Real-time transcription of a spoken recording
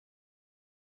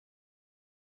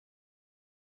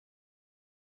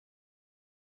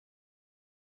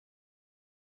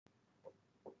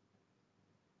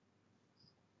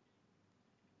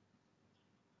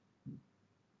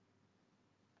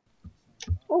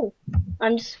Oh,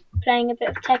 I'm just playing a bit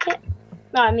of Tekkit.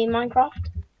 No, I mean Minecraft.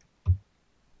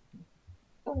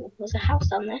 Oh, there's a house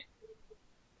down there.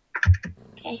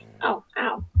 Okay. Oh,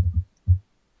 ow.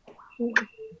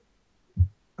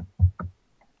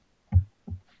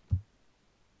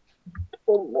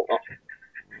 Oh, no,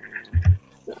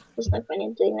 there's no point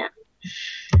in doing that.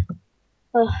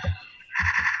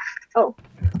 Oh.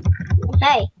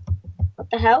 Hey. What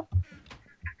the hell?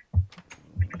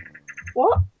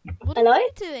 What? What Hello? are you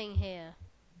doing here?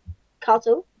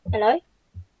 Cuttle? Hello?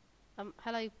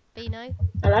 Hello, Beano.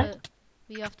 Hello? Were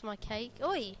you after my cake?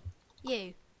 Oi!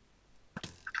 You.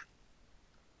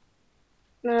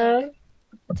 No. Dog.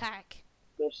 Attack.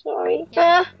 I'm sorry.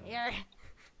 Yeah. Yeah.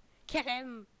 Get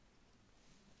him.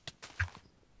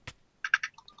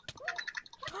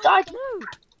 Died. No.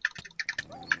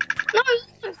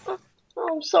 No. Oh,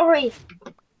 I'm sorry.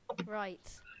 Right.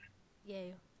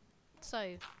 You.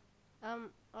 So,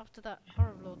 after that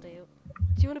horrible ordeal,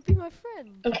 do you want to be my friend?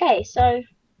 Okay, so.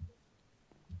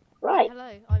 Right.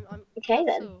 Hello, I'm Okay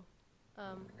Cuttle.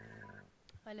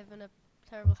 I live in a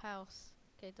terrible house.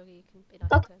 Okay, doggy, you can be nice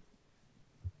Dog. to him.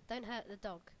 Don't hurt the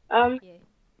dog. You.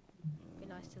 Be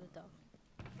nice to the dog.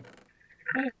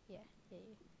 Yeah, you.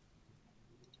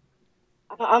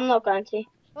 I'm not going to.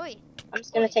 Oi! I'm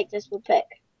just going to take this wood pick.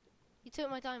 You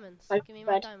took my diamonds. I'm Give me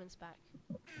my red. diamonds back.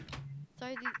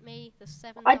 Throw me the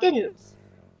 7 I diamonds. didn't.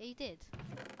 Yeah, you did.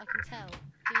 I can tell.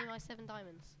 Give me my 7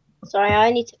 diamonds. Sorry, I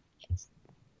only took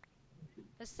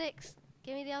There's 6.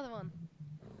 Give me the other one.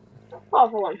 the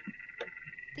other one.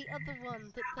 The other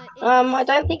one that there is. I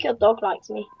don't think your dog likes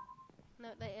me. No,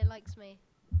 it likes me.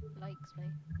 It likes me.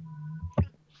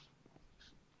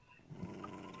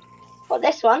 What,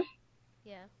 this one?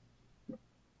 Yeah.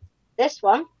 This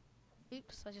one?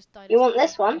 Oops, I just died. You want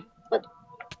this one? But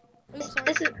Oops,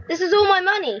 sorry. this is all my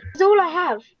money. This is all I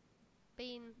have.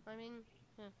 Bean, I mean...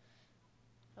 Yeah.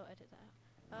 Oh, edit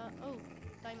that out. Oh,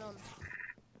 diamond.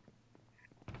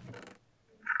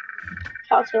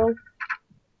 Cuttle.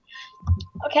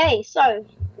 Okay, so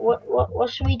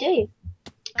what should we do?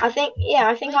 I think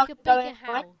I'll Make go a bigger in.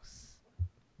 house.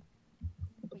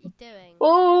 What are you doing?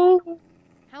 Oh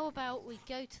How about we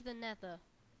go to the nether?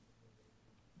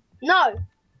 no.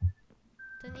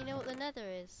 Don't you know what the nether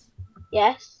is?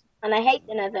 Yes, and I hate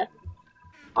the nether.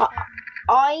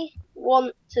 I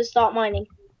want to start mining.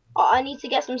 I need to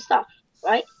get some stuff,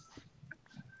 right?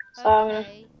 So I'm gonna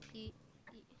Okay.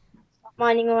 start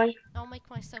mining away. I'll make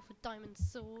myself a diamond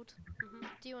sword.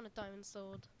 Do you want a diamond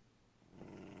sword?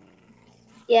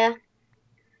 Yeah,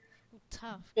 Ooh,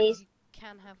 tough, because please. you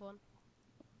can have one.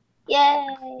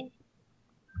 Yay!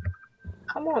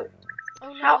 Come on.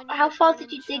 Oh no, I need How it for far an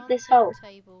did you dig this hole?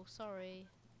 enchantment table. Sorry.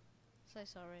 So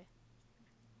sorry.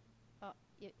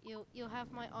 You'll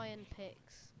have my iron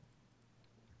picks.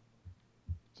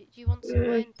 Do you want some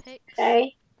iron picks?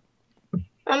 Okay.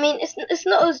 I mean, it's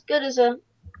not as good as a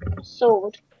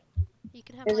sword. You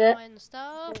can have Is my it? iron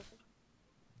stuff.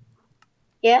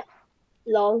 Yeah.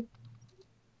 Lol.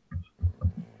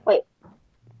 Wait.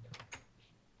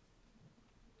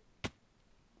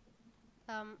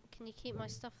 Can you keep my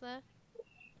stuff there?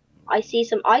 I see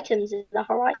some items. Is that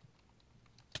alright?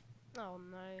 Oh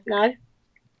no. No.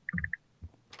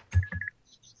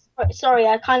 Sorry,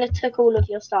 I kind of took all of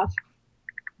your stuff.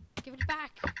 Give it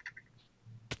back.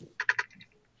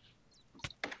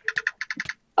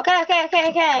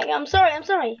 Okay. I'm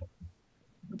sorry.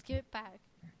 Give it back.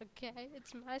 Okay,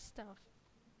 it's my stuff.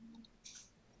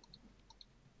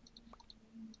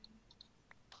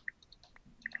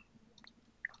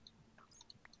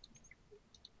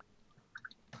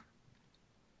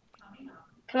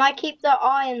 Can I keep the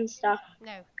iron stuff?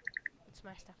 No, it's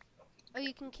my stuff. Oh,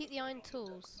 you can keep the iron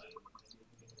tools.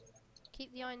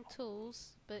 Keep the iron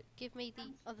tools, but give me the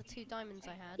other 2 diamonds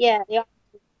I had. Yeah, the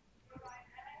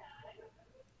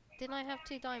Didn't I have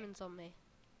 2 diamonds on me?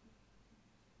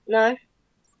 No.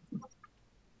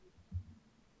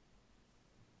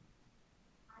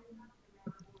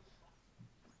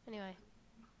 Anyway.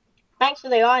 Thanks for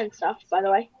the iron stuff, by the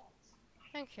way.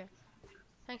 Thank you.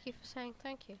 Thank you for saying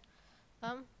thank you.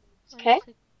 Okay. I need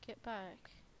to get back.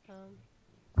 How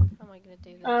am I gonna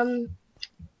do this?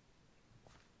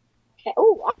 Okay.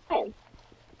 Oh, iron.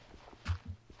 There's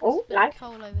Oh, a bit lag. of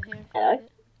coal over here. If Hello. you need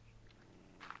it.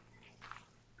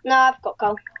 No, I've got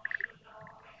coal.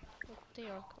 Oh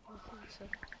dear, I've got nothing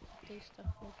to do stuff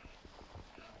with.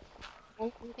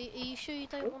 Are you sure you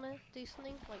don't want to do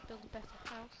something like build a better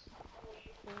house?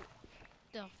 Or,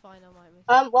 oh, fine, I might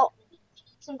move. Well,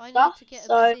 some I stuff. need to get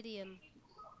So, obsidian,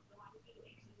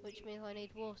 which means I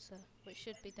need water, which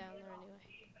should be down there anyway.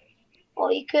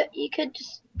 well, you could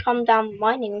just come down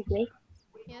mining with me.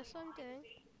 Yes, I'm doing.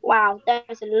 Wow,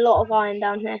 there's a lot of iron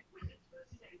down here.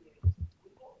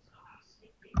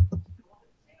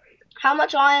 How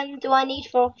much iron do I need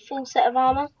for a full set of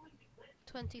armor?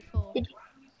 24.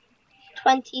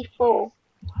 24.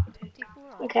 24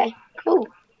 iron. Okay, cool.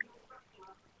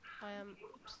 I am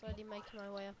slowly making my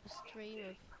way up a stream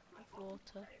of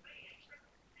water.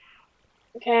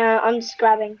 Okay, I'm just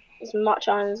grabbing as much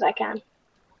iron as I can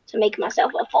to make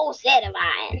myself a full set of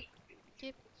iron.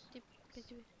 Dip, dip, dip,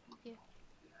 dip, yeah.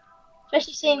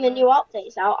 Especially seeing the new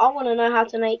updates out, I want to know how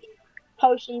to make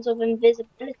potions of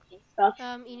invisibility and stuff.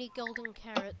 You need golden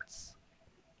carrots.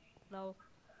 No.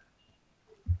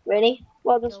 Really?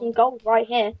 Well, there's some gold right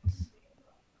here.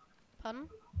 Pardon?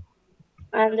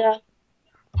 And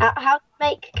how to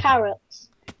make carrots?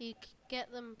 You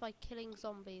get them by killing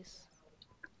zombies.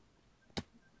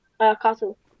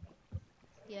 Cuttle.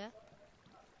 Yeah?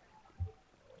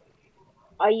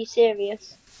 Are you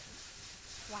serious?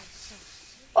 Why so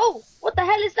serious? Oh, what the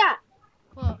hell is that?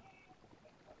 What?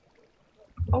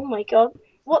 Oh my god.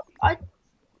 What?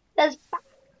 There's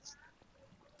bats.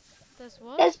 There's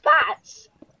what? There's bats.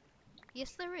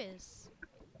 Yes, there is.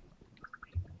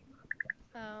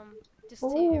 Just to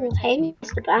Oh, irritate hey, people.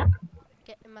 Mr. Bat.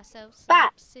 Getting myself some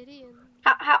Bat. obsidian.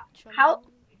 How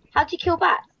do you kill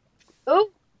bats? Oh,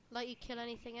 Like you kill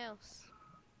anything else.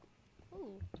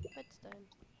 Ooh, redstone.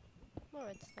 More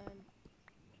redstone.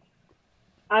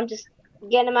 I'm just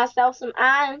getting myself some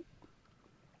iron.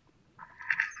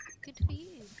 Good for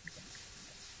you.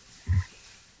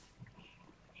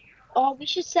 Oh, we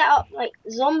should set up like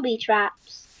zombie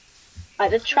traps.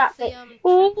 Like the trap that. Trap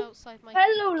Oh, outside my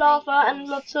hello, cave lava, and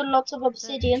was lots of that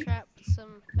obsidian. trapped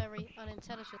some very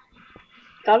unintelligent.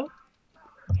 Go.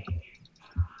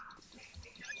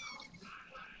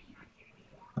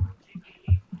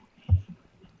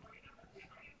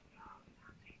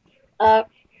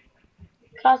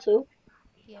 Cuttle.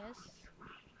 Yes.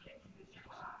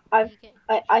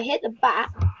 I hit the bat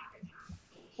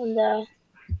and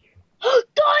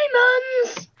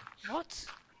diamonds. What?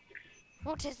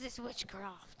 What is this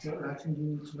witchcraft?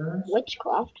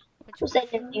 Witchcraft? Who said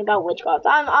anything about witchcraft?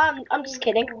 I'm just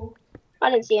kidding. I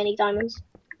didn't see any diamonds.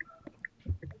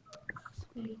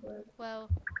 Well,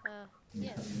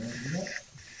 yeah.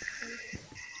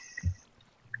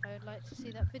 I would like to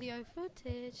see that video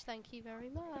footage. Thank you very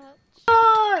much.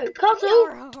 Oh,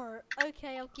 Cuttle!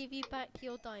 Okay, I'll give you back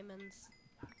your diamonds.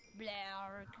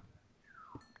 Blarg.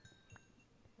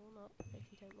 Or not, if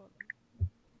you don't want them.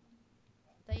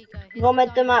 There you go. Here's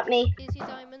Vomit them at me. Here's your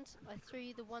diamonds. I threw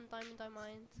you the one diamond I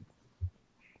mined.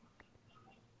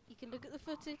 You can look at the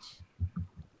footage.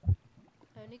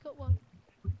 I only got one.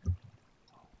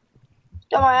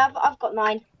 Don't worry, I've got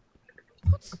 9.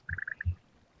 What?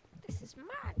 This is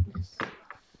madness.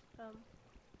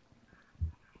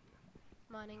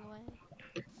 Mining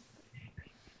away.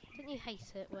 Don't you hate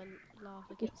it when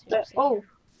lava gets your obsidian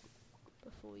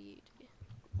before you do?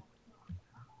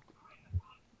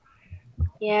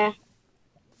 Yeah.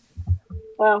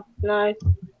 Well, no.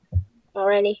 Not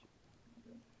really.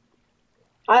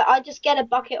 I just get a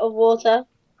bucket of water.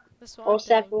 Or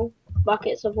several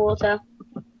buckets of water.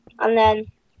 And then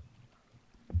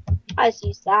I just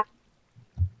use that.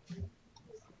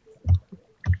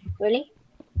 Really?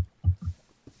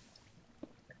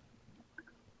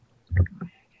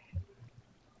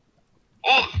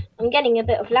 I'm getting a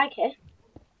bit of lag here.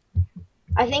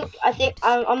 I think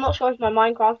I'm not sure if my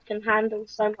Minecraft can handle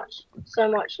so much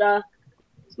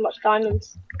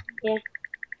diamonds. Yeah.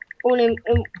 All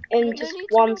in just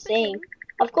one scene.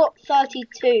 I've got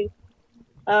 32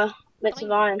 bits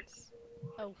of iron.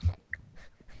 Oh. I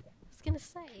was gonna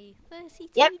say 32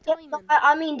 Yep, diamonds.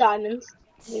 I mean diamonds,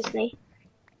 obviously.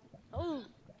 Oh,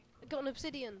 I got an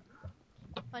obsidian.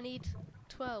 I need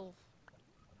 12,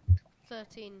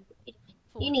 13,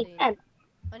 14. You need 10.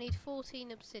 I need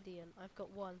 14 obsidian. I've got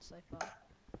 1 so far.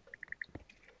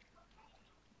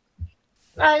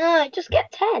 No, just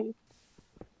get 10.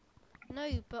 No,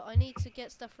 but I need to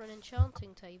get stuff for an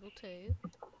enchanting table too.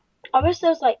 I wish there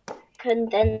was like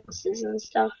condensers and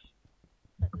stuff.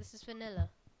 This is vanilla.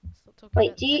 Stop talking Wait,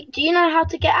 about do you know how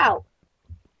to get out?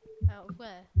 Out of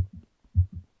where?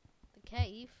 The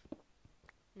cave?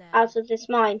 No. Out of this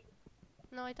mine?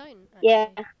 No, I don't. Actually. Yeah.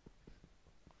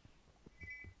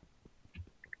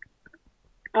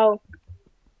 Oh.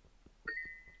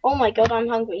 Oh my god, I'm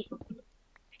hungry.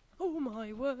 Oh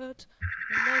my word.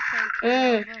 No thank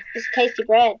you, This tasty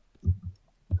bread.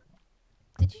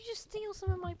 Did you just steal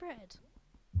some of my bread?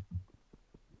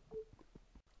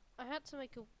 I had to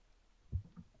make a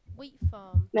wheat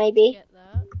farm Maybe. to get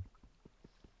that.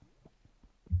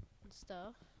 And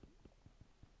stuff.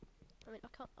 I mean,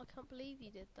 I can't believe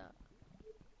you did that.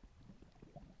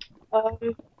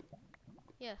 Um.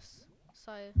 Yes.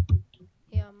 So,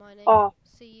 here I'm mining. Oh.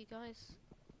 See you guys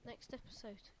next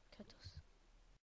episode.